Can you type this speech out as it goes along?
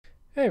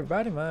Hey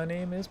everybody, my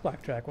name is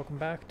BlakJak. Welcome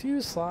back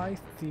to Sly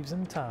Thieves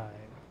in Time.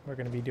 We're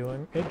going to be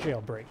doing a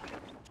jailbreak.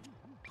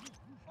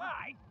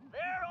 Sly,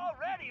 they're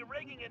already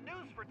rigging a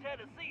noose for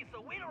Tennessee,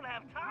 so we don't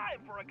have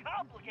time for a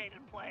complicated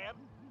plan.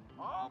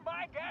 All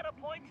my data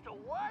points to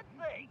one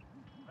thing.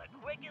 The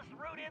quickest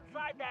route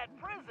inside that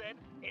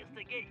prison is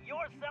to get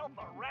yourself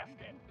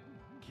arrested.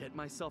 Get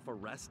myself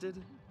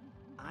arrested?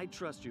 I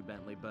trust you,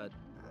 Bentley, but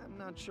I'm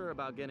not sure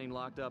about getting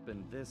locked up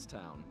in this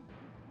town.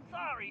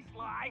 Sorry,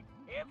 Sly.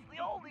 It's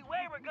the only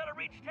way we're gonna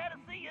reach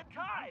Tennessee in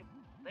time.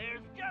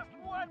 There's just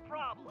one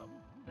problem.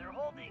 They're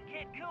holding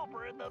Kid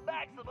Cooper in the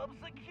maximum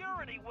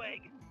security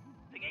wing.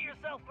 To get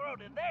yourself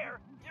thrown in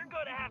there, you're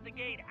gonna have to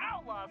gain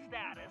outlaw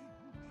status.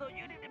 So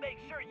you need to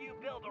make sure you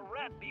build a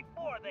rep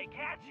before they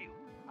catch you.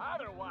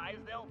 Otherwise,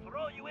 they'll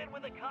throw you in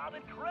with the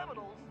common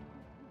criminals.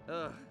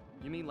 Ugh,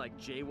 you mean like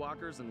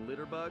jaywalkers and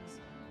litterbugs?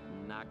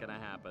 Not gonna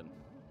happen.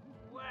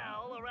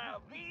 Well,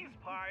 around these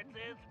parts,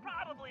 it's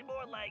probably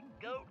more like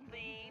goat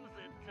thieves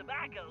and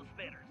tobacco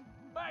spinners.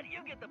 But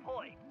you get the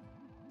point.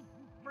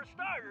 For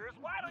starters,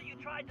 why don't you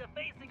try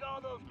defacing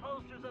all those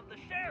posters of the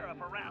sheriff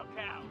around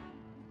town?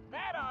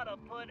 That ought to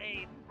put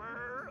a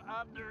burr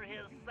under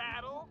his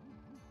saddle.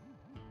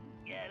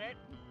 Get it?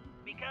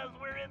 Because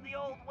we're in the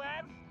Old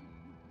West?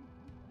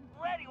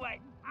 Well,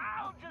 anyway,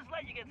 I'll just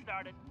let you get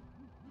started.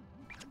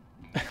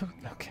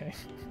 Okay.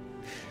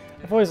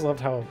 I've always loved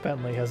how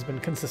Bentley has been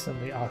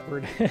consistently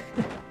awkward.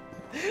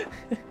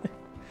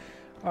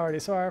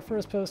 Alrighty, so our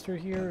first poster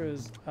here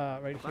is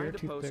right here, Find a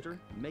toothpick. poster,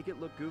 make it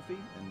look goofy,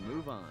 and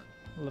move on.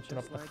 Lifting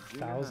up Just like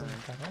junior 1,000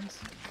 high. pounds.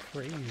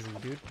 Crazy,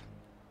 dude.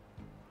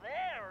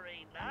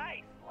 Very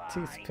nice, Sly.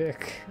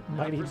 Toothpick, Not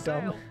mighty for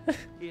dumb. sale.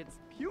 It's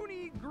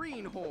Puny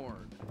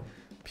Greenhorn.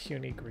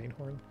 Puny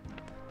greenhorn.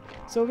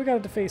 So we got to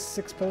deface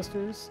 6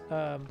 posters.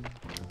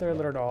 They're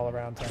littered all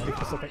around town. You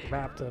can just look at your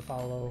map to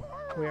follow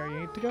where you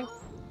need to go.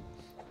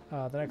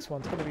 The next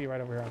one's going to be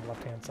right over here on the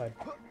left-hand side.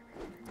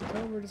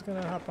 So we're just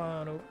going to hop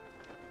on over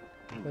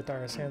with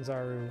our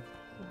Sanzaru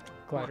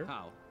glider.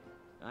 Wow.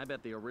 I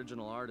bet the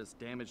original artist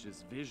damaged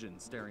his vision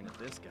staring at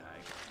this guy.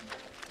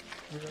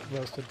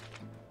 Roasted.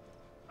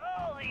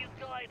 Oh, he's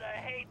going to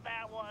hate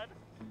that one.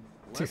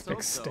 Let's Toothpick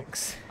hope so.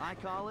 stinks. I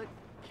call it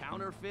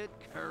counterfeit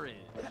courage.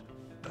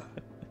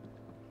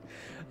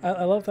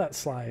 I love that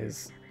Sly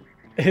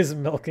is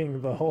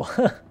milking the whole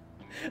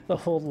the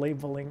whole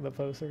labeling the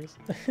posters.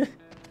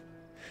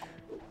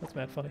 That's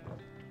mad funny.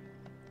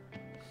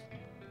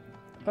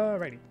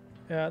 Alrighty.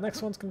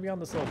 Next one's gonna be on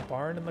this little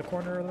barn in the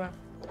corner of the map,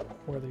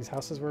 where these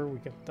houses were. We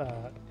kept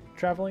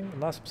traveling in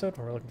the last episode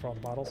when we were looking for all the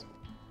bottles.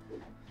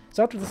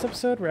 So after this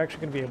episode, we're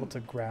actually gonna be able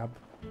to grab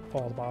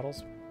all the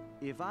bottles.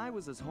 If I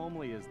was as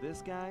homely as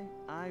this guy,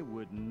 I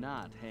would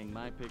not hang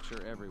my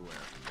picture everywhere.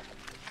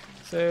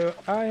 So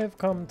I have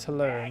come to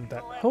learn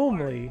that Excellent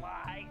homely work,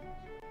 Sly.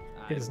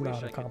 I is wish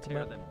not a I could tear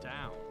compliment. them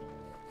down.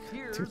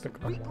 Here's Toothpick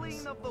Weakling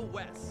unwise. of the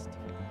West.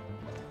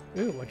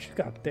 Ooh, what you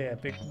got there,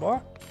 big boy?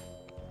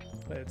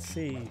 Let's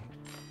see.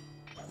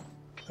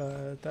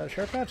 That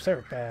sheriff badge?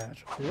 Sheriff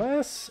badge.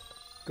 Let's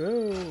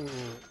go.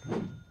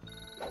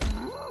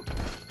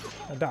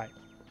 And die.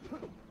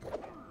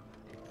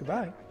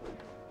 Goodbye.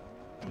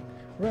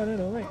 Running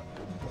away.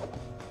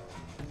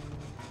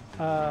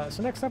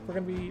 So next up, we're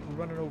gonna be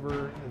running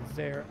over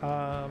there.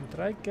 Did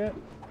I get?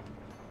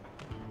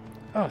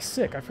 Oh,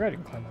 sick! I forgot you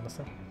can climb on this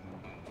thing.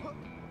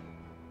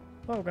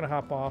 Well, we're gonna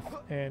hop off,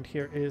 and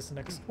here is the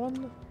next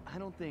one. I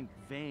don't think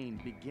vain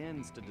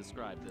begins to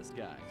describe this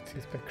guy.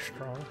 Toothpick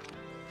strong.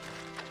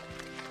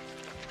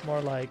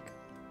 More like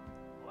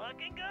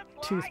Looking good,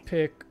 Sly.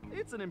 toothpick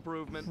It's an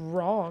improvement. I'll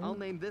wrong.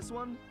 name this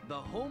one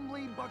the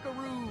Homely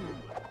Buckaroo.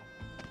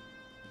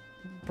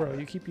 Bro,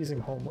 you keep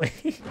using homely.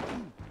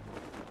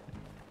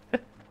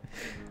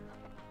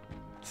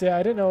 See,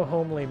 I didn't know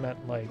homely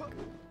meant like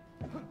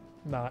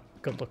not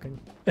good looking.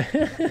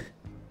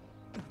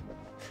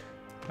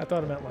 I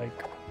thought it meant like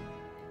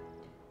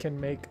can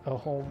make a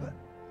home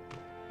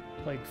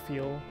like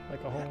feel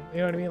like a home. You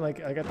know what I mean?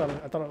 Like I thought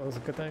it was a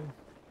good thing.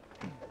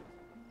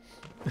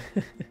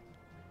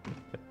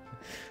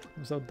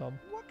 I'm so dumb.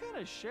 What kind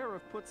of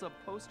sheriff puts up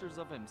posters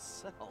of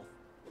himself?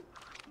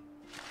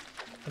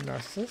 A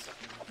narcissist?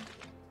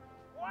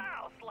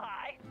 Wow,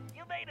 Sly.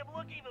 You made him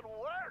look even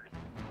worse.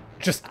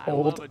 Just I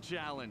old. love a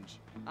challenge.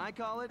 I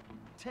call it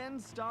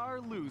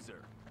 10-star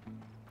loser.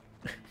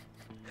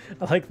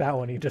 I like that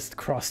one. He just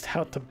crossed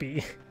out the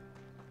B.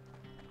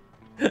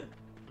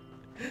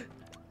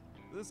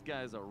 This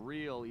guy's a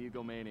real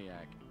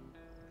egomaniac.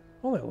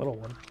 Only a little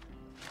one.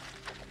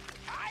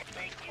 I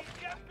think you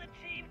just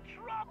achieved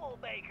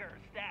troublemaker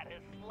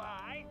status,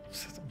 Sly.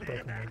 Just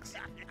broken legs.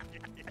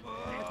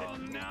 Oh,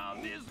 now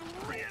this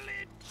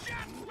really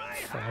just my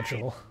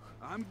Fragile.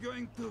 I'm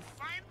going to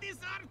find this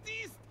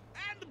artist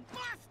and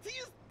bust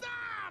his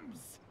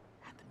thumbs!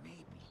 And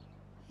maybe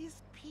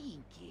his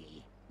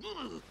pinky.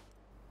 Ugh.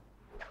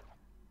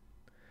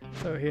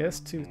 So he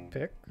has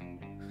toothpick.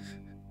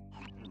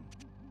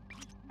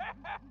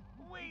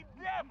 We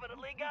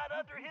definitely got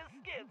under his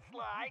skin,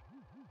 Sly.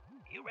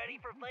 You ready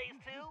for phase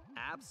 2?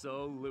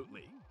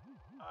 Absolutely.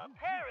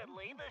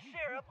 Apparently, the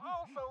sheriff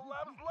also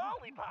loves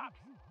lollipops,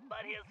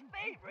 but his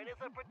favorite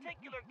is a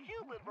particular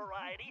Cuban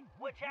variety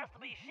which has to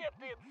be shipped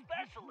in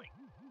specially.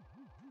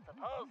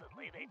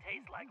 Supposedly, they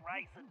taste like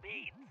rice and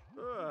beans.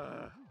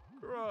 Ugh,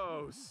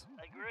 gross.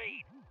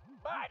 Agreed.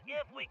 But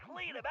if we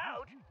clean him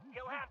out,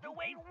 he'll have to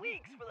wait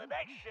weeks for the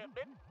next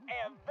shipment,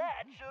 and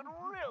that should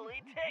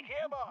really tick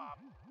him off.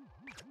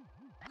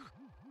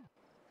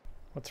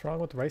 What's wrong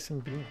with rice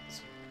and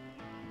beans?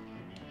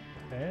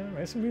 Man,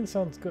 rice and beans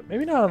sounds good.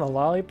 Maybe not on a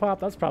lollipop.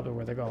 That's probably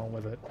where they're going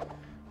with it.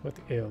 With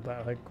ew,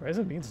 but like rice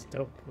and beans is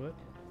dope. What?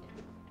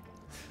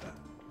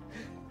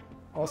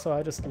 Also,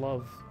 I just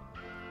love.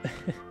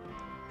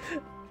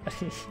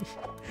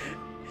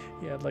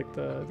 Yeah, like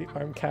the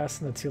arm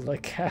cast and the two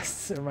leg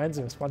casts. It reminds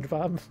me of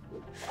SpongeBob.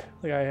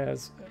 The guy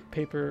has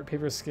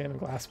paper skin and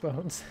glass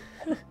bones.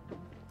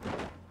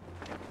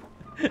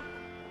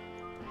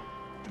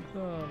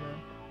 Oh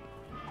man,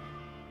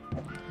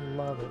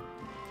 love it,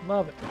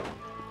 love it.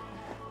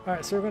 All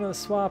right, so we're gonna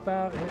swap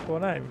out. Well,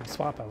 not even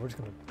swap out. We're just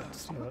gonna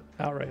steal it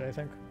outright, I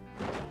think.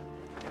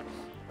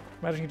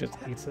 Imagine he just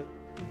eats it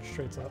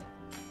straight up.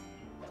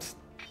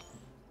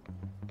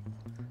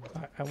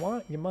 All right, I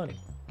want your money.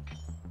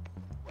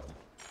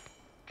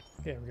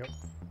 There we go.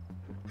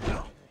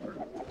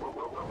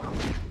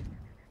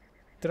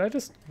 Did I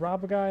just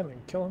rob a guy and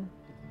then kill him?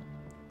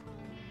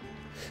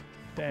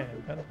 Damn,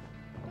 man.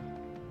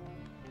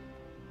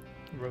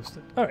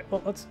 Roasted. Alright,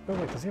 well, let's... Oh,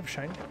 wait, does he have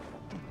shiny?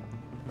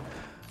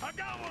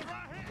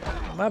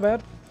 My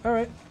bad.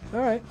 Alright,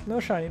 alright. No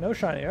shiny, no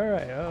shiny.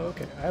 Alright, oh,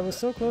 okay. I was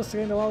so close to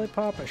getting the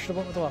lollipop, I should have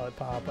went with the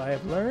lollipop. I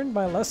have learned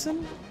my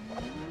lesson,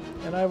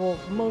 and I will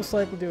most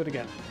likely do it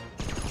again.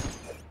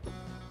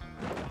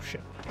 Oh,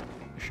 shit.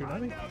 You shooting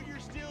at me?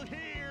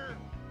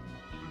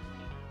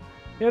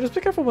 Yeah, just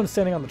be careful when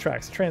standing on the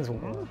tracks. The trains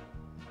will...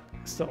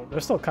 they're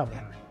still coming.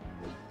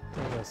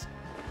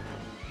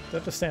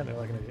 They're just standing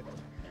like an idiot.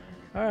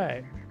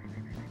 Alright.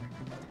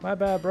 My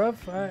bad, bruv.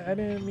 I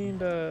didn't mean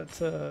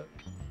to...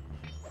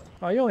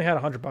 Oh, you only had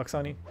 $100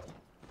 on you.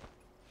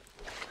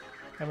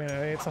 I mean,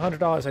 it's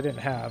 $100 I didn't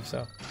have,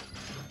 so...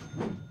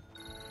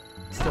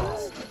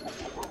 Still.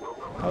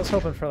 I was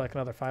hoping for like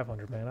another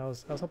 500, man. I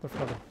was hoping for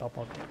another belt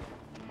buckle.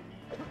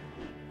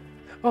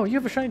 Oh, you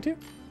have a shiny too?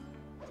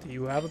 Do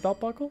you have a belt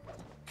buckle?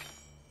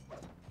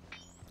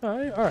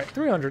 Alright,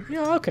 300.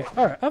 Yeah, okay.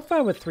 Alright, I'm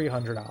fine with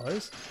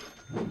 $300.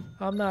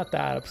 I'm not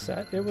that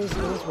upset. It was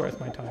worth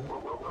my time.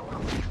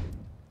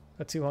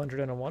 A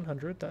 200 and a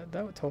 100.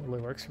 That totally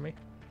works for me.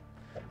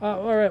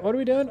 Alright, what are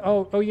we doing?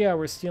 Oh yeah,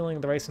 we're stealing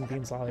the rice and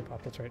beans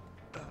lollipop. That's right.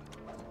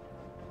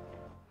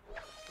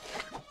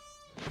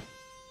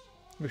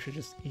 We should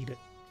just eat it.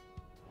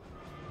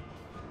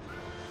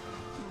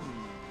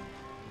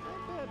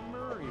 I bet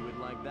Murray would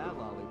like that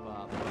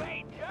lollipop.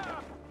 Great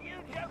job! You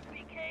just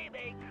became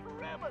a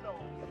criminal,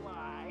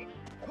 Sly.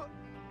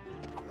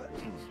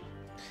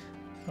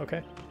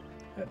 Okay.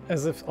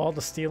 As if all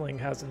the stealing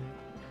hasn't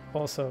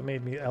also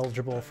made me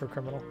eligible for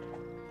criminal.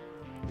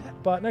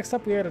 But next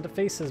up we had to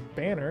face his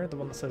banner, the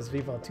one that says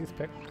Viva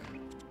Toothpick.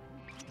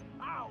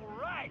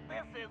 Alright,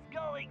 this is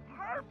going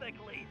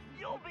perfectly.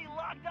 You'll be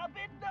locked up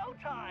in no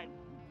time.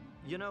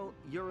 You know,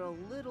 you're a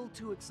little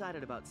too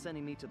excited about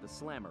sending me to the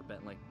slammer,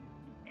 Bentley.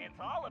 It's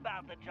all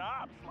about the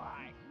job,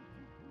 Sly.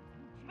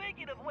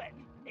 Speaking of which,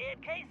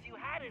 in case you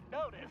hadn't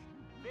noticed,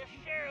 this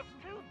sheriff's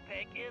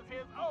toothpick is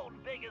his own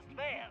biggest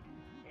fan.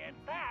 In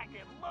fact,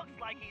 it looks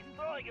like he's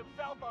throwing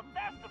himself a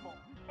festival,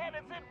 and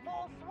it's in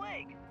full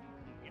swing.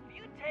 If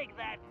you take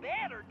that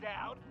banner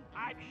down,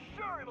 I'm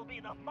sure it'll be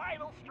the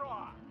final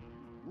straw.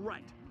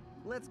 Right.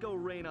 Let's go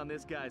rain on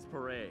this guy's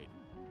parade.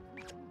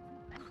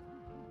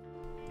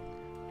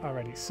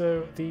 Alrighty,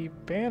 so the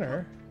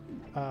banner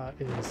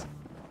is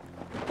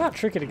not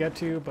tricky to get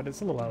to, but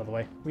it's a little out of the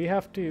way. We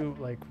have to,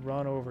 like,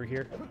 run over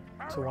here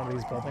to one of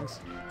these buildings.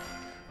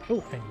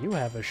 Oh, and you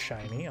have a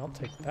shiny. I'll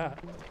take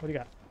that. What do you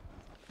got?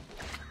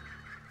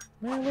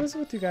 Man, what is it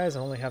with you guys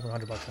and only having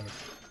 $100 on it?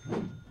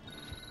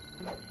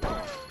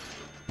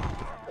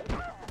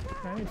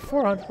 I need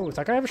 400. Oh, does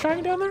that guy have a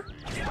shiny down there?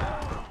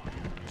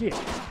 Yeah.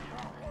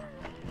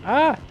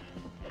 Ah!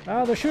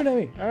 Ah, they're shooting at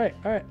me. Alright.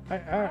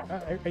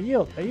 I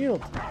yield. You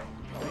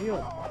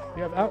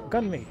have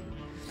outgunned me.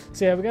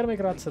 So yeah, we gotta make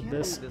it out to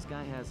this. This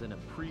guy has an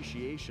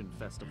appreciation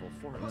festival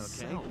for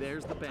himself. Okay,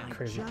 there's the banner.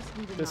 Crazy.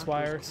 This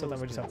wire, so then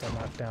we just have to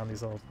knock down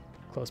these little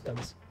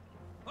clothespins.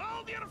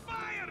 Hold your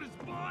fires,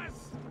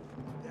 boss!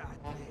 That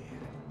there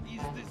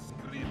is the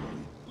scribble,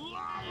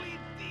 lolly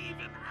thief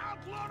and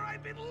outlaw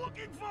I've been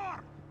looking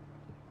for!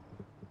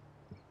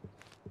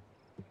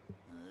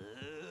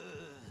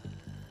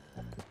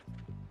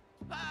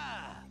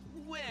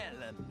 Well,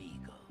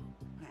 amigo.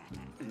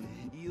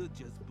 You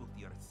just booked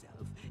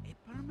yourself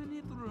a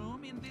permanent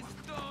room in this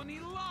stony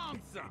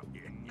lonesome.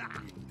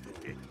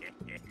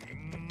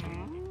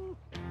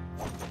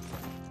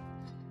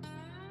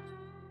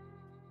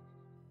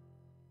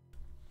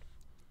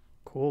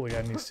 Cool, we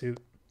got a new suit.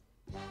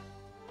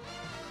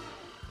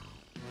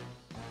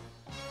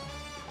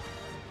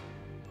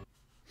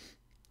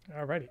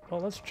 Alrighty, well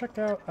let's check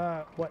out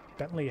what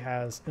Bentley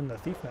has in the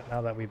thief net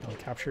now that we've been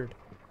captured.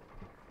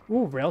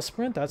 Ooh, rail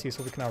sprint, that's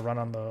useful. We can now run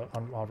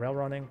while rail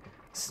running.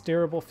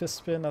 Steerable fist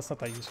spin, that's not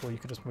that useful. You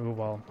can just move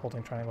while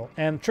holding triangle.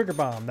 And trigger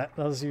bomb, that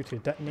allows you to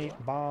detonate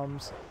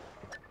bombs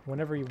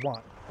whenever you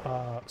want.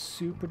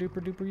 Super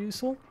duper duper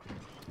useful,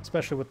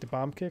 especially with the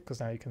bomb kick, because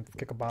now you can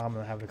kick a bomb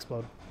and have it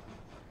explode.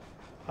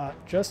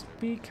 Just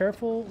be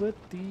careful with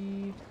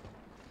the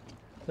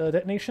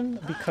detonation,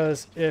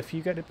 because if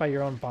you get hit by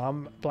your own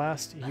bomb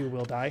blast, you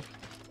will die.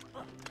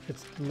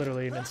 It's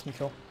literally an instant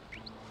kill.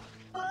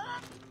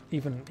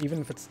 Even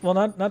if it's, well,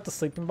 not the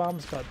sleeping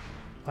bombs, but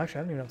actually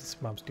I don't even know if the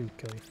sleeping bombs do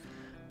kill you.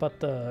 But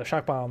the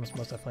shock bombs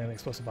most definitely, and the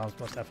explosive bombs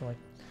most definitely.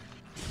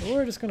 So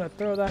we're just gonna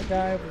throw that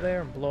guy over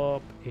there and blow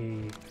up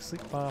a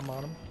sleep bomb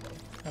on him,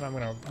 and I'm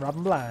gonna rob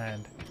him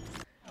blind.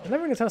 And then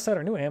we're gonna test out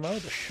our new ammo,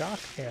 the shock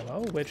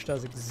ammo, which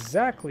does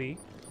exactly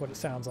what it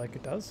sounds like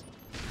it does.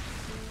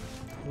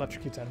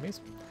 Electrocutes enemies.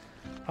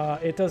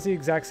 It does the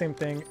exact same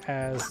thing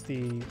as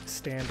the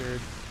standard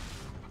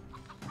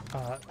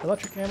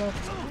electric ammo,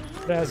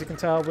 but as you can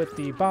tell with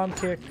the bomb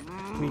kick,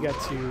 we get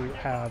to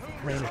have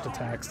ranged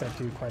attacks that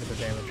do quite a bit of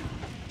damage.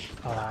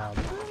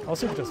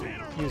 Also, you can just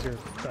use your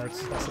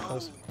darts, I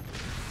suppose.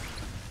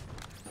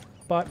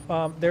 But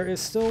there is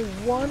still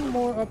one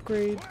more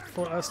upgrade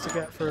for us to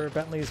get for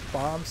Bentley's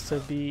bombs to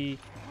be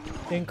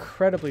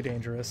incredibly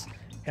dangerous,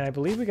 and I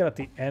believe we got at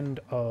the end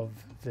of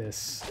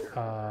this.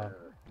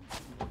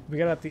 We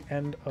got at the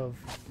end of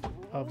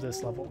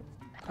this level,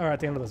 or at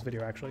the end of this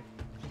video actually.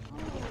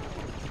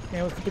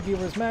 And with the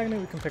Beaver's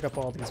Magnet, we can pick up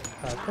all these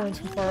coins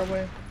from far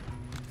away.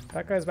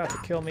 That guy's about to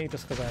kill me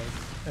just because I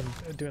am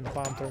doing the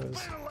bomb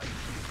throws.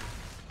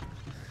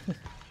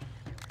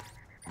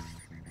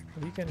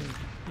 You can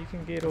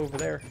get over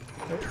there.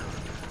 Nope.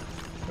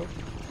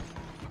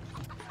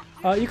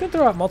 Nope. You can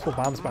throw out multiple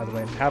bombs, by the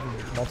way, and have them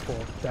multiple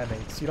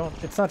detonates. You don't.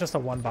 It's not just a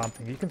one bomb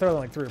thing. You can throw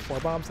like 3 or 4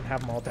 bombs and have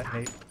them all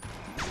detonate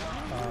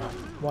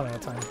one at a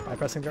time by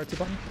pressing the R2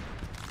 button.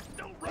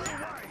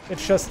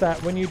 It's just that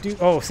when you do,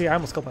 oh, see, I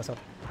almost killed myself.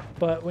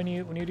 But when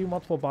you do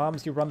multiple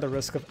bombs, you run the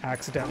risk of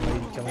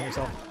accidentally killing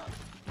yourself.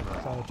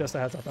 So just a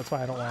heads up. That's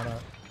why I don't wanna.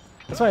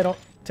 That's why I don't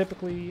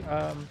typically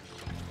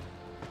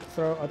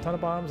throw a ton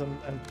of bombs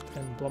and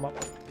blow them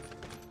up.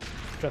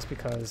 Just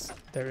because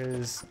there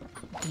is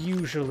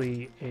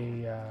usually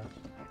a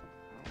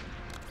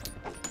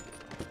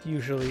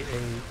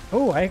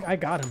oh, I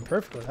got him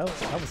perfectly. That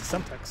was a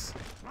Semtex.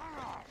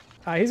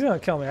 He's gonna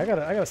kill me. I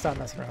gotta stop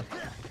messing around.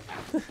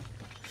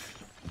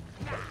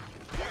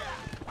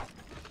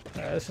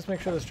 Alright, let's just make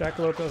sure this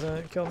jackalope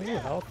doesn't kill me.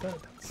 Health,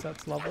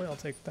 that's lovely. I'll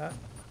take that.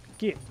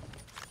 Get.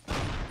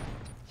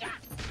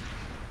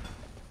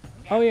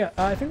 Oh yeah,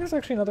 I think there's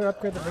actually another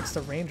upgrade that makes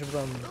the range of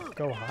them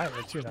go higher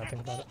too. Now I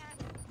think about it.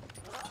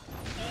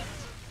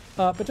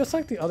 But just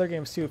like the other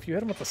games too, if you hit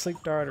them with a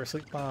sleep dart or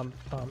sleep bomb,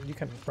 you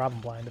can rob them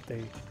blind if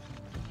they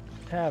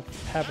have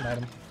an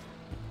item.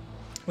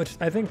 Which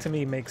I think to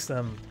me makes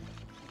them,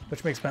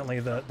 which makes Bentley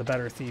the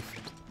better thief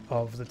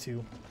of the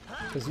two,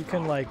 because you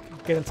can like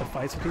get into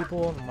fights with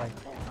people and like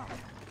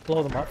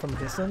blow them up from a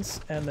distance,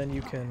 and then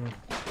you can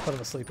put them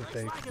to sleep if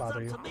they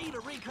bother you. I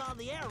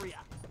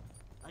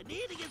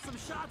need to get some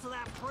shots of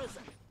that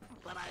prison,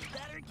 but I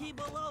better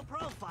keep a low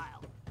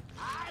profile.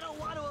 I don't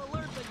want to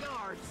alert the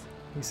guards.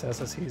 He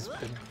says as he's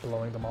been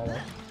blowing them all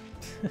up.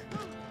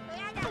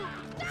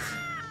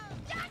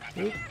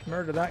 Oop,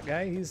 murder that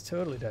guy. He's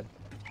totally dead.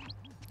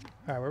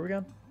 Alright, where are we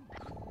going?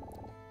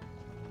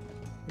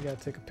 We gotta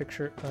take a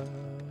picture of...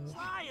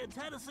 Sly and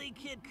Tennessee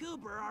Kid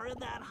Cooper are in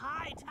that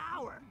high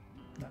tower.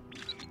 No,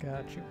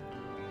 got you.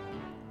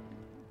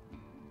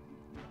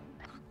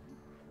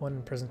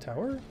 One prison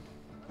tower.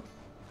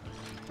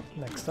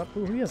 Next up,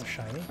 ooh, he has a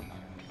shiny.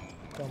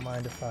 Don't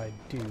mind if I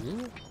do.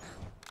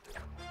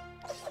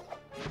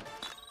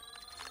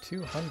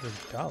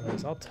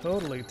 $200. I'll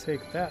totally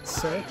take that,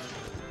 sir.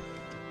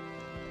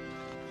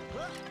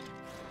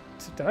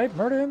 Did I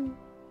murder him?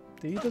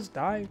 Did he just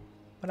die?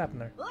 What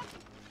happened there?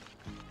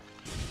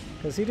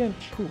 Because he didn't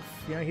poof.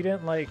 You know, he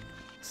didn't like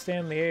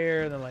stand in the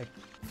air and then like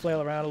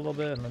flail around a little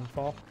bit and then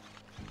fall.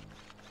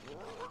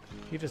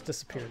 He just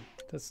disappeared.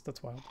 That's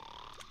wild.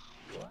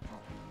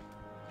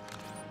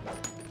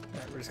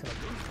 Alright, we're just gonna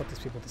put these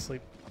people to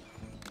sleep.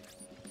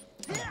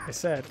 I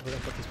said we're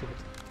gonna put these people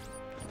to sleep.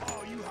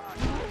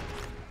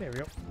 There we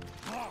go.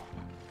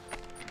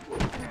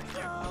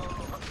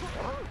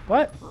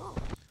 What?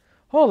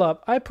 Hold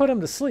up, I put him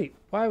to sleep.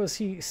 Why was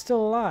he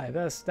still alive?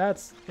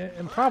 That's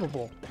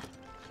improbable.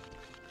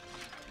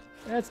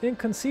 That's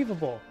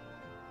inconceivable.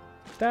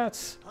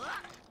 That's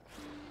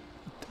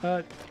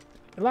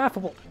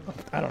laughable.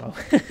 I don't know.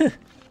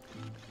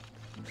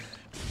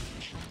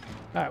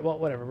 Alright, well,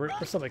 whatever. We're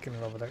still making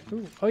it over there.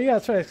 Ooh. Oh yeah,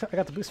 that's right. I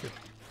got the booster.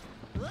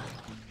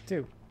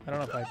 Too. I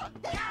don't know if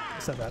I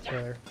said that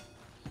earlier.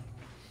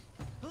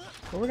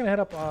 But we're gonna head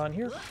up on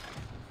here,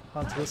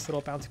 onto this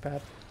little bouncy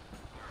pad.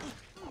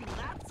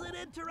 That's an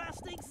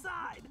interesting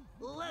side.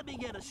 Let me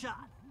get a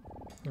shot.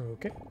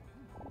 Okay.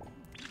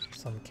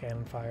 Some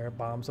cannon fire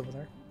bombs over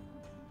there.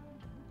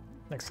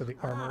 next to the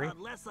armory.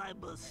 Unless I'm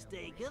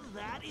mistaken,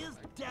 that is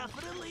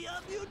definitely a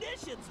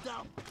munitions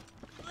dump.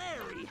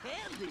 Very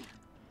handy.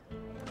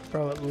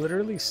 Bro, it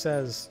literally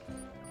says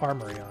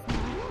armory on it.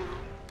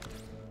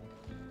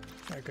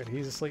 Alright, good.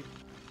 He's asleep.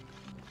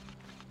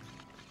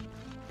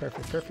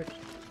 Perfect, perfect.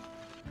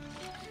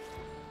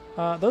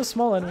 Those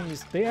small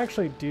enemies, they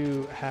actually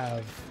do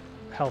have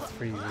health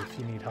for you if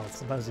you need health.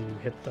 Sometimes you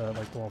hit the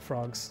little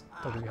frogs,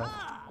 they'll give you health.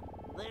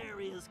 There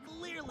is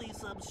clearly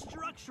some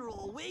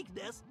structural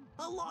weakness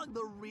along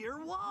the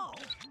rear wall.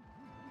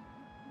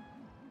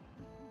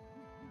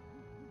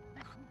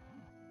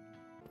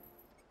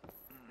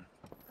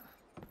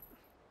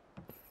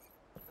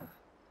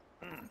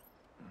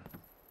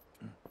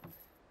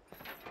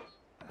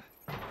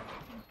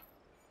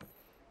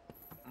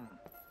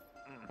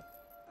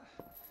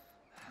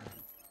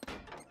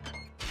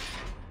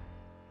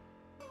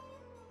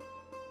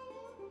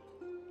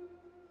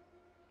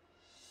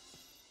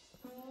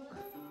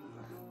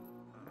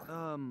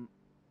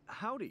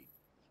 Howdy.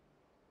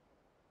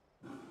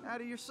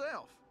 Howdy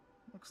yourself.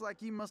 Looks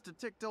like you must have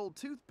ticked old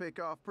Toothpick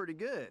off pretty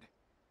good.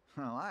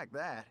 I like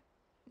that.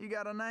 You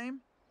got a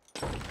name?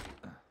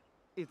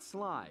 It's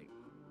Sly.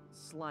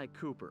 Sly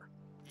Cooper.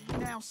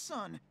 Now,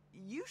 son,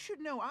 you should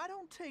know I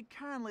don't take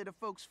kindly to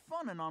folks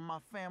funning on my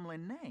family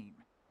name.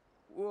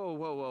 Whoa,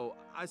 whoa, whoa.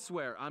 I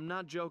swear, I'm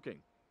not joking.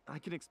 I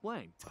can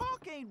explain.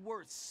 Talk ain't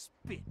worth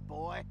spit,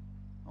 boy.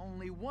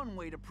 Only one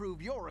way to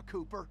prove you're a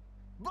Cooper.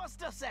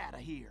 Bust us out of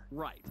here.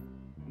 Right.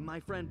 My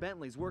friend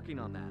Bentley's working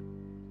on that.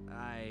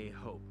 I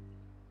hope.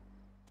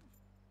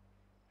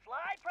 Sly,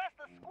 press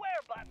the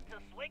square button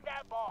to swing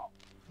that ball.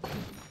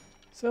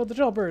 So the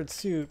Jailbird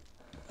suit,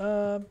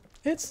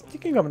 it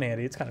can come in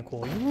handy. It's kind of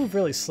cool. You move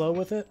really slow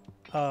with it,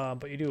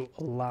 but you do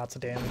lots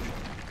of damage,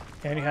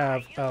 and you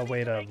have a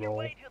way to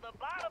roll.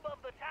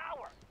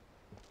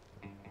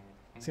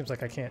 Seems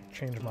like I can't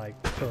change my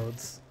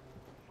codes.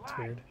 It's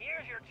weird.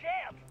 Here's your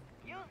chance.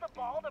 Use the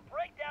ball to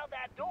break down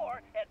that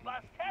door and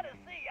bust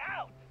Tennessee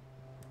out.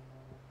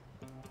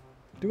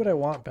 Do what I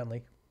want,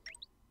 Bentley.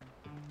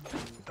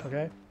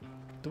 Okay?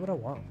 Do what I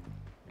want.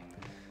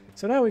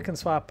 So now we can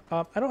swap.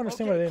 I don't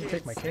understand why they didn't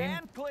take my cane.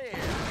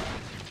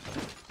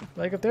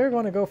 Like, if they're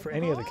going to go for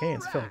any of the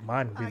canes, I feel like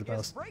mine would be the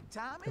most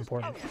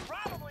important.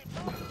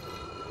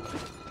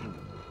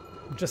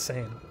 I'm just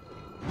saying.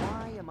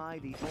 Why am I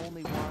the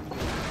only one with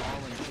a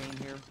ball and chain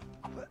here?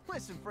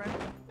 Listen, friend,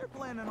 they're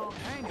planning on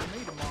hanging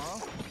me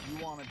tomorrow.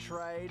 You want to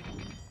trade?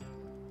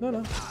 No,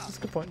 that's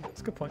a good point. That's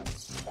a good point.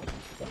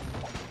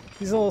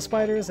 These little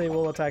spiders, they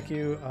will attack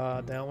you.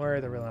 Don't worry,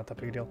 they're really not that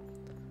big a deal.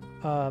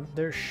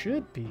 There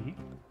should be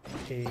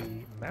a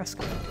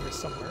mascot here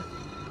somewhere.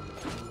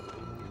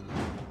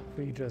 If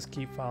we just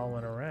keep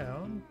following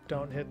around,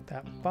 don't hit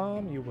that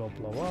bomb, you will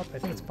blow up. I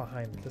think it's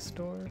behind this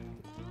door.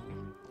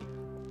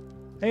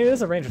 Hey, it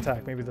is a range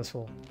attack. Maybe this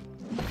will...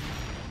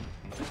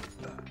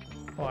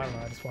 Oh, I don't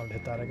know. I just wanted to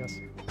hit that, I guess.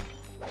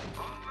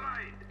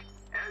 Alright,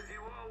 as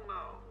you all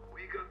know,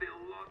 we got a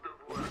lot of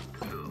work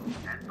to do,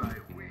 and by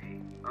we,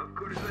 of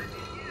course I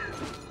mean you.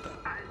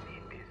 I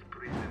need this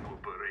prison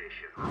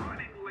operation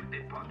running like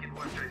the pocket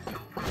watch I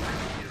stole from my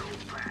hero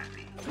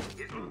Patty.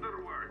 In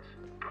other words,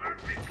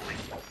 perfectly.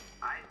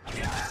 I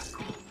need that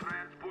cool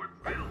transport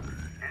built,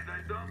 and I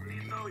don't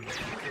need no huge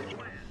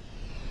plan.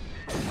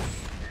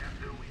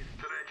 After we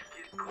stretch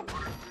Kid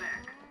Cooper's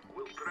neck,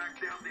 we'll track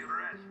down the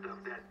rest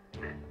of that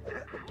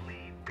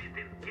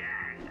flea-bitten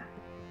gang.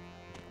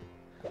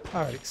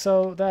 Alright,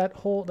 so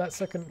that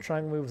second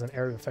triangle move is an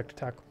area effect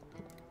attack.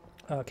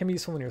 Can be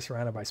useful when you're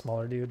surrounded by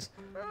smaller dudes.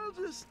 I'll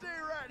just stay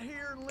right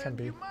here and Can lend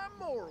be. you my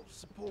moral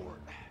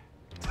support.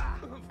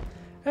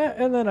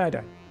 And then I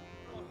died.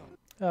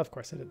 Of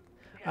course I did.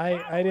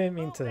 I didn't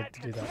mean to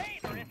do that.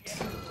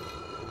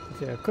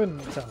 Yeah, couldn't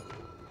tell.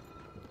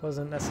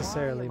 Wasn't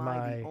necessarily Why am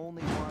I the my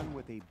only one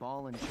with a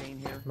ball and chain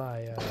here?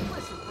 Listen,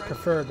 friend,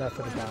 preferred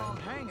method of planning on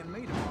dying. hanging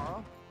me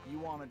tomorrow. You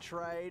want to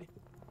trade?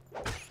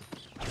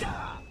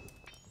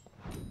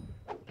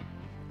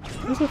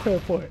 That's a fair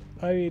point.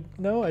 I mean,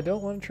 no, I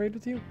don't want to trade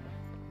with you.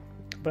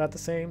 But at the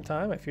same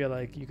time, I feel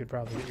like you could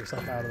probably get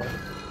yourself out of there.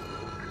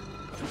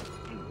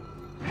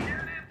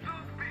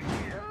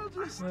 I'll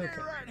just stay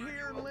Okay. right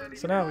here and lend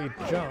So you now my we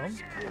moral jump.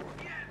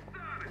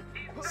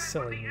 support.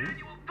 Silly me.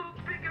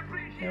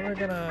 And we're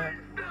gonna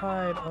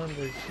hide under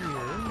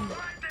here.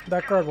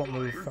 That guard won't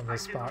move from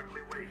his spot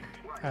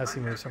as he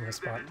moves from his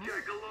spot.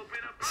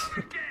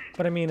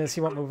 What I mean is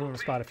he won't move from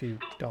his spot if you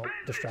don't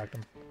distract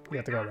him. You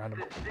have to go around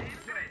him.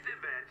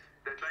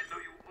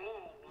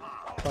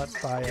 But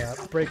by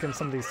breaking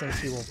some of these things,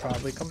 he will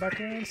probably come back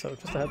around. So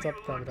just a heads up,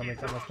 probably don't make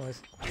that much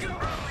noise.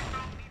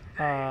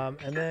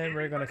 And then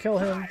we're gonna kill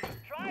him.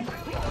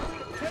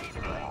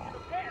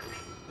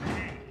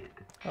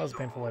 That was a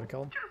painful way to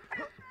kill him.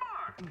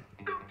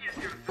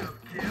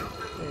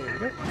 There we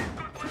go.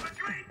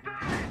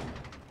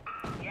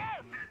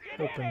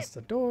 Opens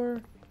the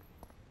door.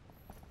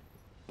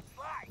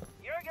 Sly,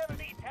 you're gonna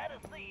need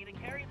Tennessee to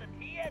carry the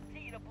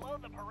TNT to blow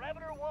the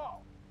perimeter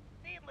wall.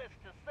 Needless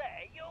to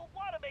say, you'll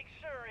want to make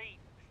sure he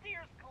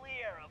steers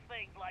clear of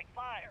things like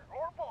fire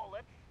or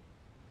bullets.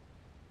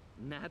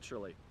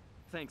 Naturally.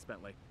 Thanks,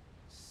 Bentley.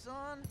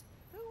 Son,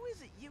 who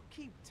is it you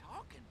keep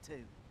talking to?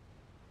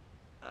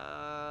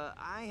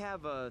 I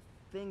have a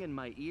thing in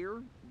my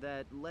ear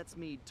that lets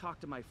me talk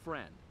to my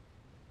friend.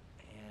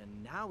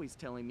 And now he's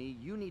telling me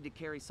you need to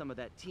carry some of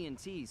that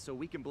TNT so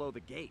we can blow the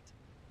gate.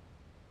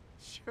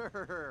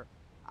 Sure.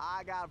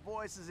 I got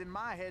voices in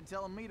my head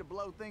telling me to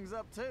blow things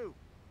up too.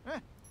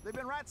 They've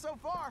been right so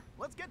far.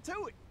 Let's get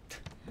to it.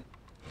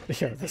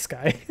 Yeah, this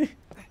guy.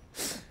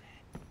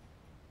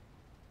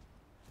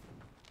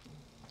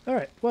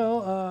 Alright,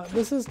 well,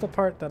 this is the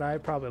part that I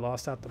probably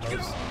lost out the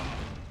most.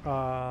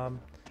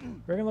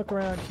 We're gonna look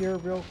around here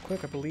real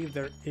quick. I believe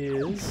there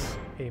is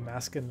a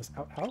mask in this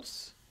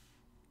outhouse.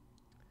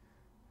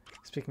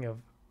 Speaking of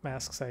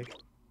masks, I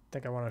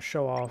think I want to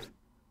show off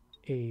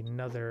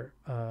another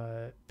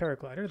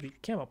paraglider, the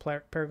camo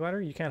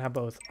paraglider. You can't have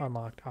both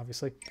unlocked,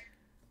 obviously.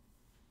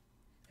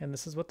 And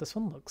this is what this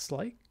one looks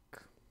like.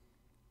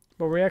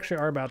 But we actually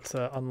are about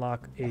to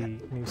unlock a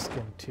new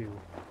skin too,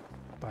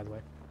 by the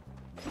way.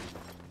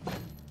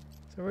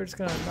 So we're just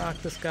gonna knock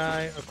this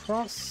guy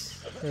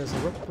across. There's a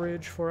rope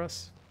bridge for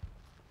us.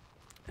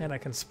 And I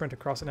can sprint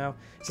across it now.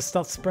 It's a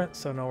stealth sprint,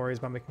 so no worries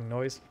about making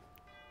noise.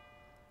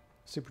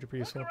 Super duper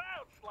useful. Look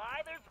around,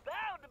 Sly. There's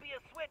bound to be a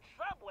switch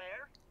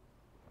somewhere.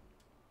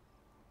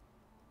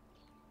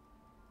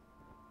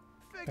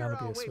 Figure Bound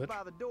to be I'll a wait switch.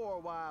 by the door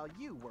while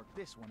you work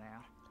this one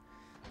out.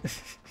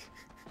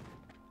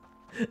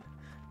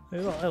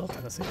 It'll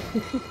Tennessee.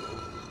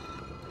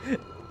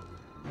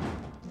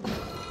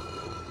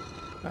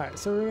 Alright,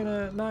 so we're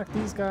gonna knock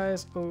these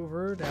guys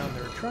over down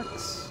their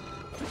trucks.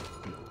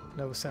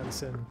 No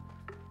sense in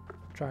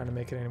trying to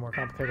make it any more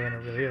complicated than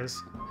it really is.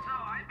 So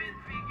I've been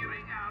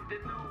figuring out the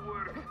new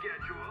work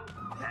schedule,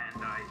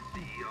 and I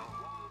see a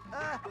whole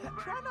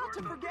Try not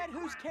to forget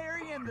who's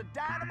carrying the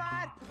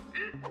dynamite.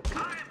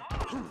 I'm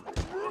off!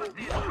 What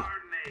in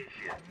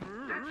tarnation?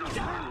 That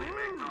doesn't really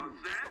make no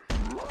sense.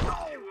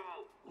 Don't you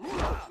all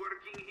love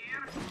working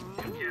here?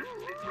 Just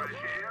the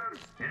fresh air,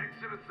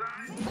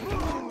 exercise?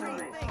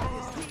 Rethink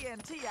this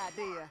TNT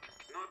idea.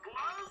 Not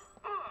love?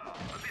 Oh,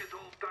 this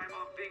whole time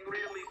of being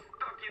really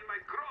stuck in my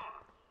craw.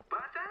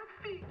 But I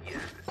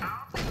figured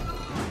out the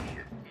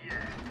solution,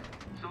 yeah.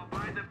 So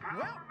by the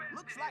power Well, vested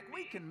looks in like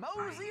we me, can I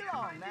mosey hereby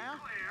along now.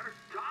 declare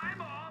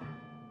time off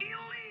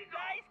illegal.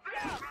 Nice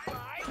That's job,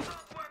 right. Sly. So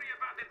don't worry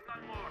about it no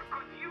more,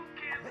 'cause you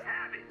can't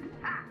have it.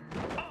 Ha!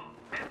 Oh,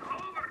 and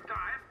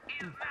overtime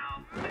is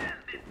now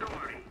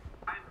mandatory.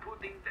 I'm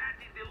putting that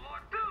in the law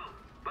too.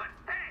 But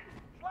hey,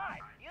 Sly,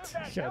 use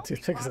that Yeah, note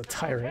Toothpick is a to push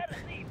tyrant.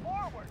 Tennessee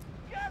forward.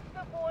 Just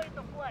avoid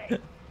the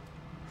flame.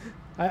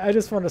 I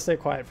just want to stay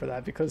quiet for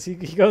that because he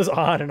goes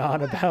on and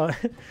on about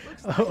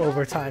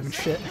overtime and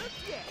shit.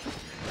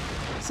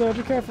 So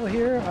be careful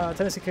here.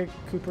 Tennessee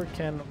Cooper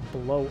can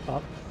blow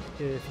up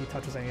if he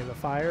touches any of the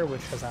fire,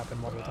 which has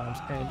happened multiple times.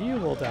 And you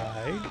will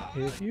die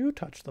if you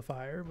touch the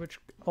fire, which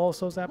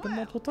also has happened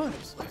multiple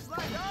times.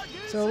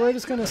 So we're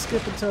just going to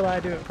skip until I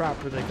do it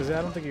properly because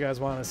I don't think you guys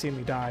want to see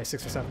me die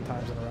 6 or 7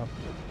 times in a row.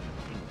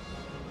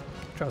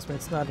 Trust me,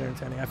 it's not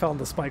entertaining. I fell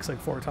into spikes like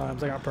 4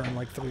 times. I got burned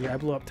like 3. I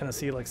blew up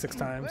Tennessee like 6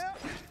 times. Well,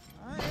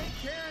 I ain't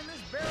carrying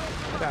this barrel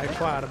for Died my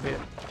quite a bit.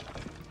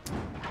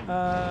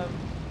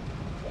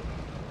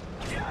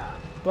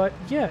 But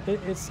yeah,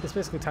 it's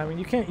basically timing.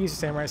 You can't use your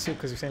samurai suit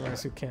because your samurai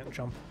suit can't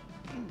jump.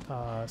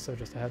 So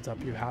just a heads up,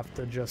 you have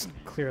to just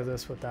clear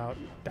this without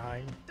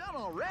dying.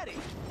 done already.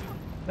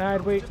 Now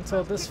I'd wait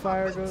until this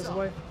fire goes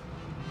away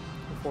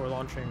before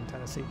launching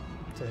Tennessee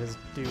to his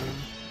doom.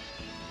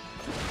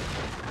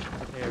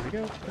 There we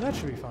go. And that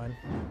should be fine.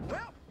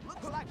 Well,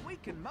 looks like we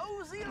can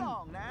mosey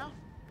along now.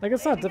 Like,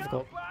 it's not Ready to go,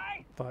 difficult,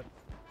 Sly? but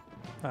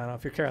I don't know.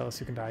 If you're careless,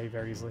 you can die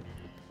very easily.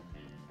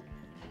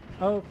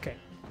 Okay.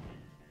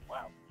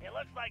 Well, it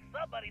looks like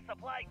somebody's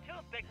supplying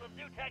toothpicks with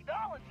new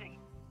technology.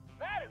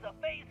 That is a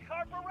phase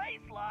car for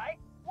race, Sly.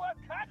 One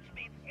touch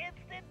means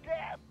instant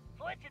death.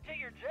 Switch it to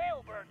your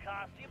Jailbreak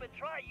costume and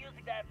try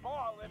using that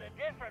ball in a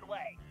different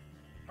way.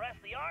 Press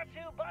the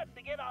R2 button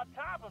to get on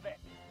top of it.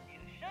 You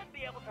should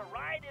be able to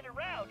ride it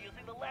around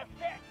using the left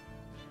stick.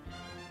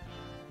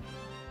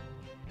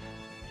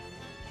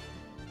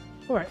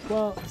 Alright,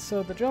 well,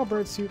 so the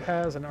Jailbird suit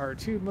has an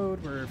R2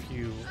 mode where if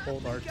you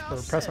hold R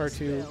or press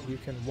R2, you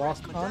can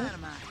walk on it.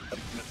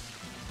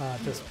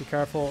 Just be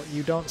careful,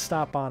 you don't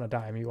stop on a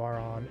dime, you are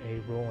on a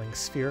rolling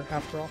sphere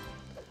after all.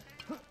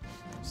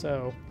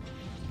 So,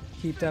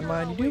 keep that in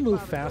mind. You do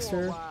move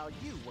faster. I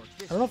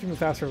don't know if you move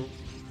faster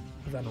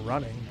than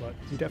running, but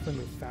you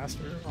definitely move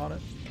faster on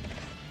it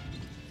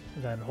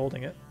than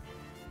holding it.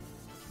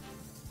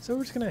 So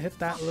we're just going to hit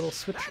that little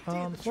switch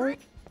on for it.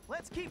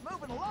 Let's keep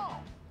moving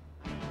along.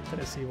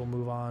 Tennessee will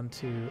move on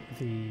to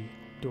the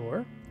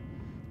door.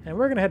 And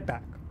we're going to head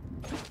back.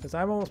 Because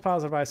I'm almost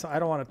positive I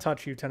don't want to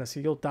touch you, Tennessee.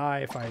 You'll die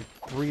if I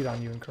breathe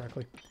on you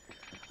incorrectly.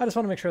 I just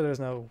want to make sure there's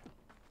no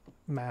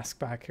mask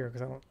back here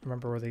because I don't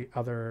remember where the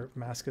other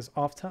mask is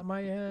off the top of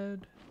my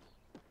head.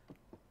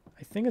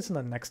 I think it's in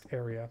the next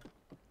area.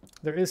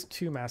 There is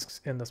 2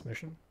 masks in this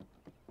mission.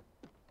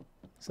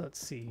 So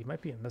let's see, it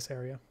might be in this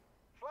area.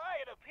 Sly,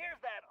 it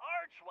appears that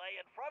archway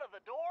in front of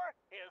the door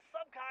is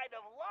some kind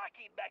of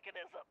locking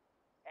mechanism.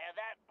 And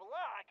that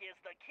block is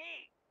the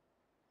key.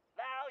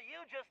 Now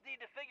you just need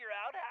to figure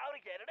out how to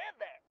get it in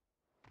there.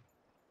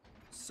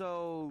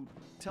 So,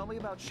 tell me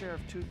about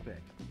Sheriff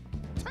Toothpick.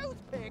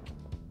 Toothpick?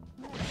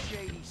 That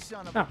shady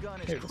son of a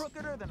gun is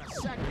crookeder than a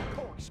sack of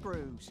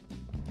corkscrews.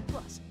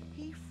 Plus,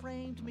 he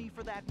framed me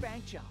for that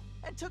bank job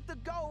and took the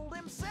gold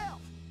himself.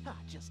 I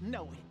just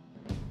know it.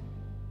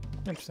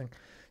 Interesting.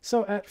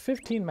 So at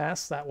 15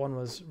 masks, that one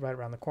was right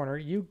around the corner,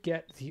 you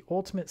get the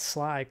ultimate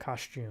Sly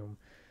costume.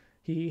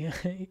 He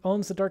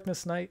owns the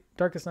darkest night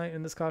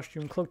in this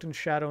costume, cloaked in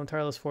shadow and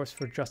tireless force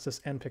for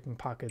justice and picking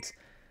pockets.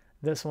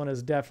 This one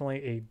is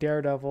definitely a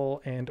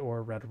Daredevil and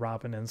or Red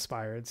Robin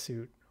inspired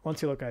suit.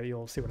 Once you look at it,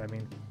 you'll see what I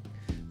mean.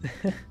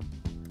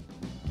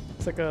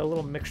 It's like a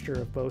little mixture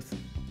of both.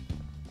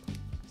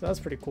 So that's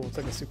pretty cool. It's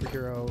like a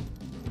superhero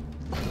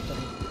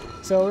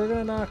thing. So we're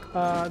gonna knock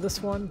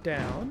this one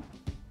down.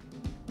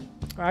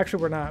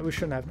 Actually, we're not. We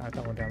shouldn't have knocked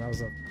that one down. That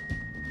was a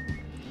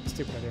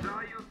stupid idea.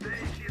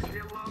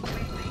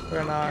 We're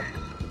gonna knock.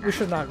 We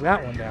should knock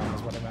that one down.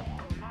 Is what I meant.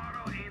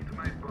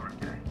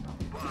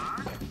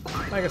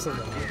 I guess it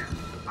doesn't matter.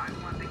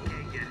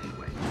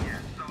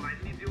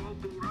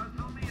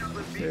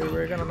 So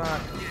we're gonna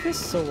knock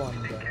this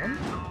one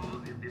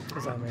down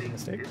because I made a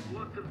mistake.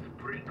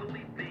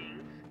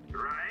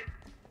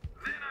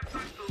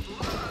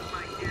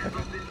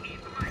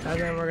 And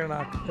then we're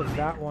gonna knock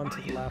that one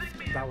to the left,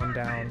 that one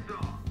down, and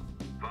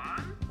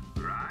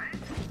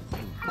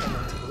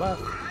then to the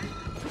left.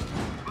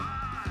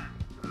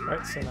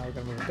 Right, so now we're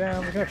gonna move it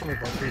down. We can actually move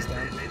both these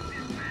down.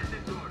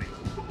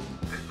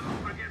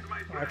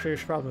 Actually, we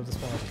should probably move this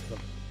one to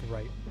the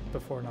right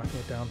before knocking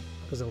it down,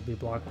 because it'll be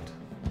blocked.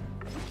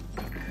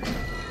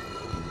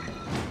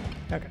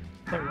 Okay,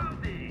 there we go.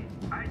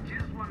 I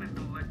just wanted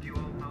to let you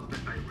all know that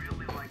I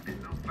really like the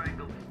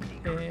newfangled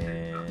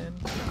And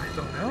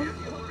down.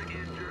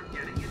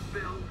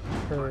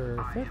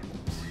 Perfect.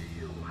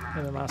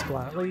 And then last but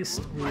not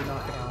least, we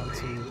knock it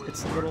onto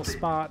its little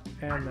spot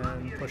and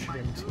then push it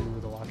into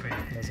the locking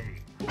mechanism.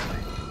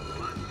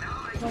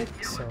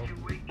 Like so.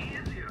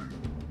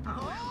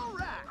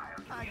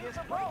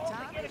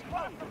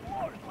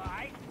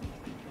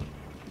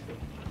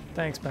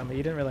 Thanks, Bentley.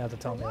 You didn't really have to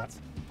tell me that.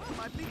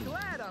 I'd be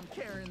glad I'm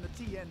carrying the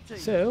TNT.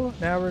 So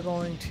now we're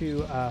going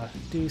to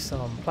do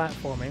some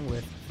platforming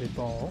with the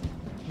ball.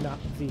 Not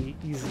the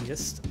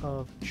easiest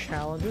of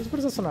challenges, but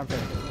it's also not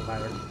very difficult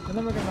either. And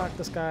then we're going to knock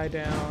this guy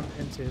down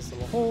into his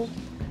little hole.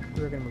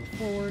 We're going to move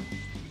forward.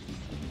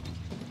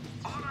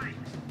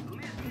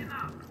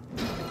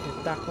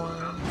 Hit that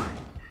one.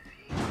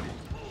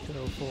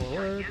 Go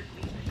forward.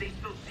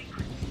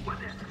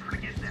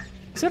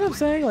 See what I'm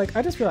saying? Like,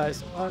 I just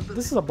realized,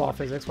 this is a ball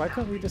physics. Why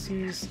couldn't we just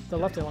use the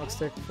left analog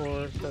stick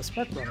for the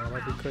spark runner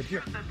like we could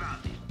here?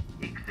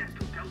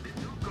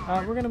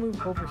 We're going to move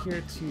over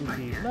here to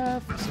the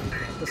left, so we can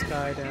get this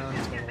guy down to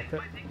a little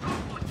pit.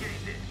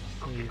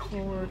 Move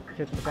forward,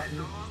 hit the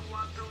button,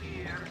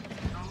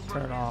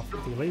 turn off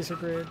the laser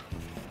grid.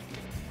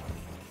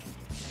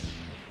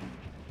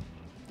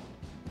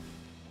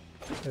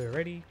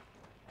 Alrighty.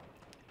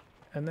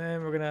 And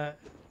then we're going to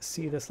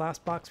see this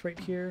last box right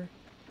here.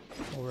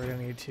 We're going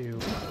to need to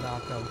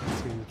knock them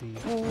into the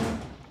hole.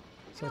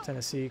 So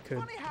Tennessee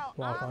could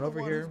walk on over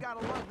here.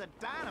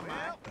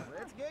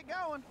 Let's get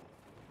going.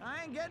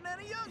 I ain't getting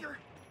any younger.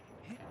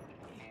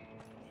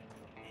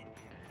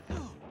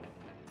 Oh.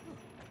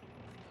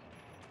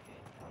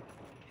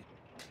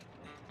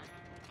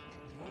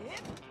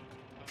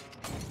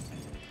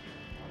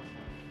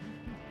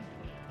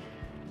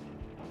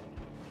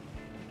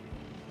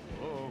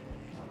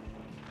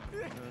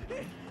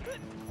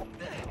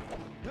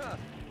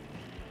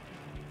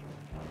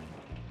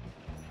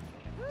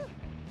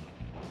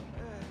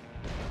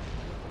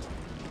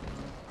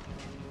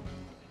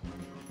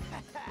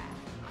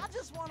 I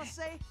just want to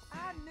say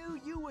I knew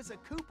you was a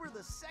Cooper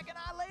the second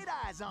I laid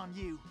eyes on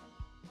you.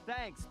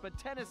 Thanks, but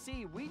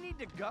Tennessee, we need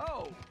to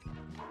go.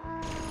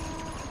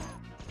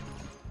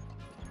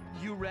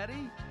 You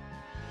ready?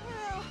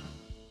 Well,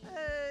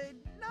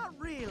 not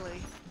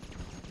really.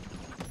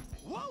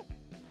 Whoa!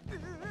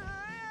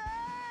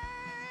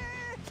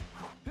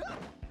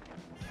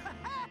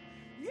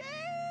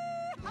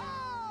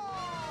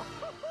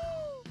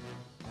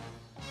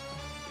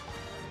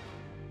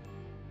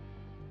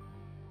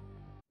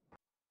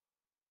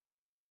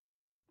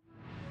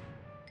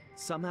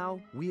 Somehow,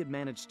 we had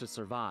managed to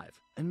survive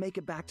and make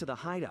it back to the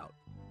hideout.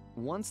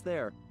 Once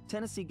there,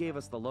 Tennessee gave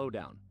us the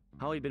lowdown,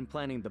 how he'd been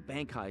planning the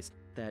bank heist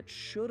that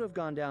should have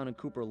gone down in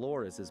Cooper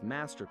lore as his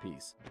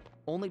masterpiece,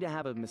 only to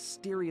have a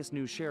mysterious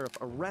new sheriff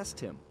arrest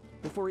him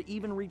before he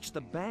even reached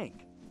the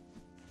bank.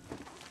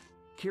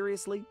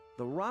 Curiously,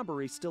 the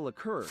robbery still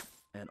occurred,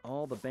 and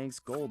all the bank's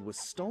gold was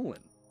stolen.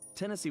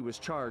 Tennessee was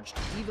charged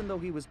even though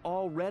he was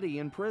already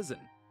in prison,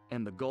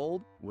 and the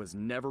gold was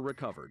never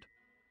recovered.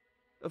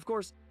 Of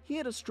course, he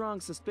had a strong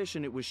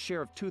suspicion it was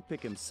Sheriff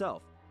Toothpick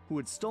himself who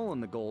had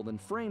stolen the gold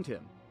and framed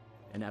him.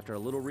 And after a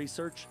little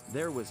research,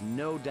 there was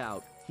no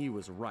doubt he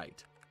was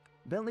right.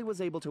 Bentley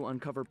was able to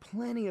uncover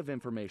plenty of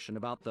information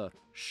about the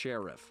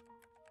sheriff.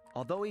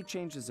 Although he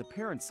changed his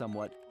appearance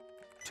somewhat,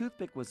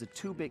 Toothpick was a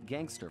two-bit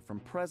gangster from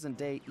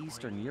present-day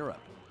Eastern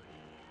Europe.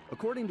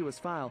 According to his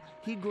file,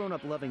 he'd grown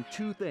up loving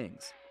two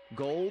things: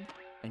 gold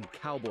and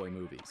cowboy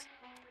movies.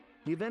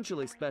 He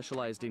eventually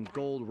specialized in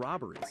gold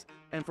robberies,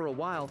 and for a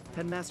while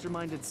had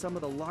masterminded some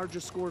of the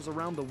largest scores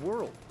around the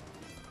world.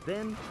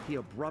 Then he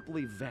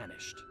abruptly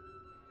vanished.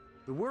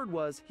 The word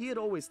was he had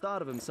always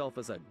thought of himself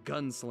as a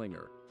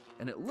gunslinger,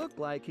 and it looked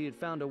like he had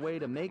found a way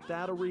to make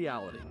that a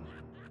reality.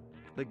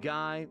 The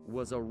guy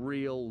was a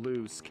real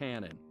loose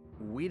cannon.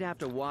 We'd have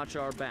to watch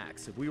our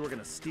backs if we were going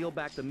to steal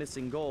back the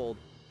missing gold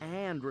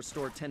and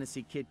restore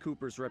Tennessee Kid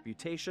Cooper's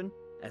reputation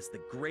as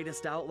the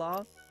greatest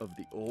outlaw of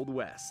the Old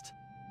West.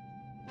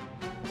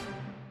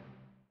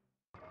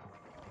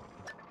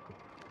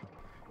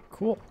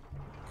 Cool.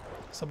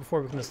 So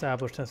before we can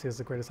establish Tennessee as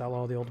the greatest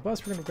outlaw of the Old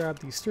West, we're going to grab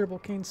the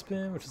steerable cane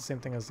spin, which is the same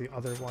thing as the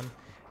other one,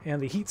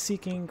 and the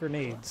heat-seeking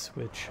grenades,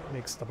 which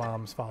makes the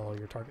bombs follow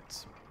your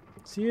targets.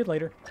 See you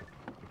later.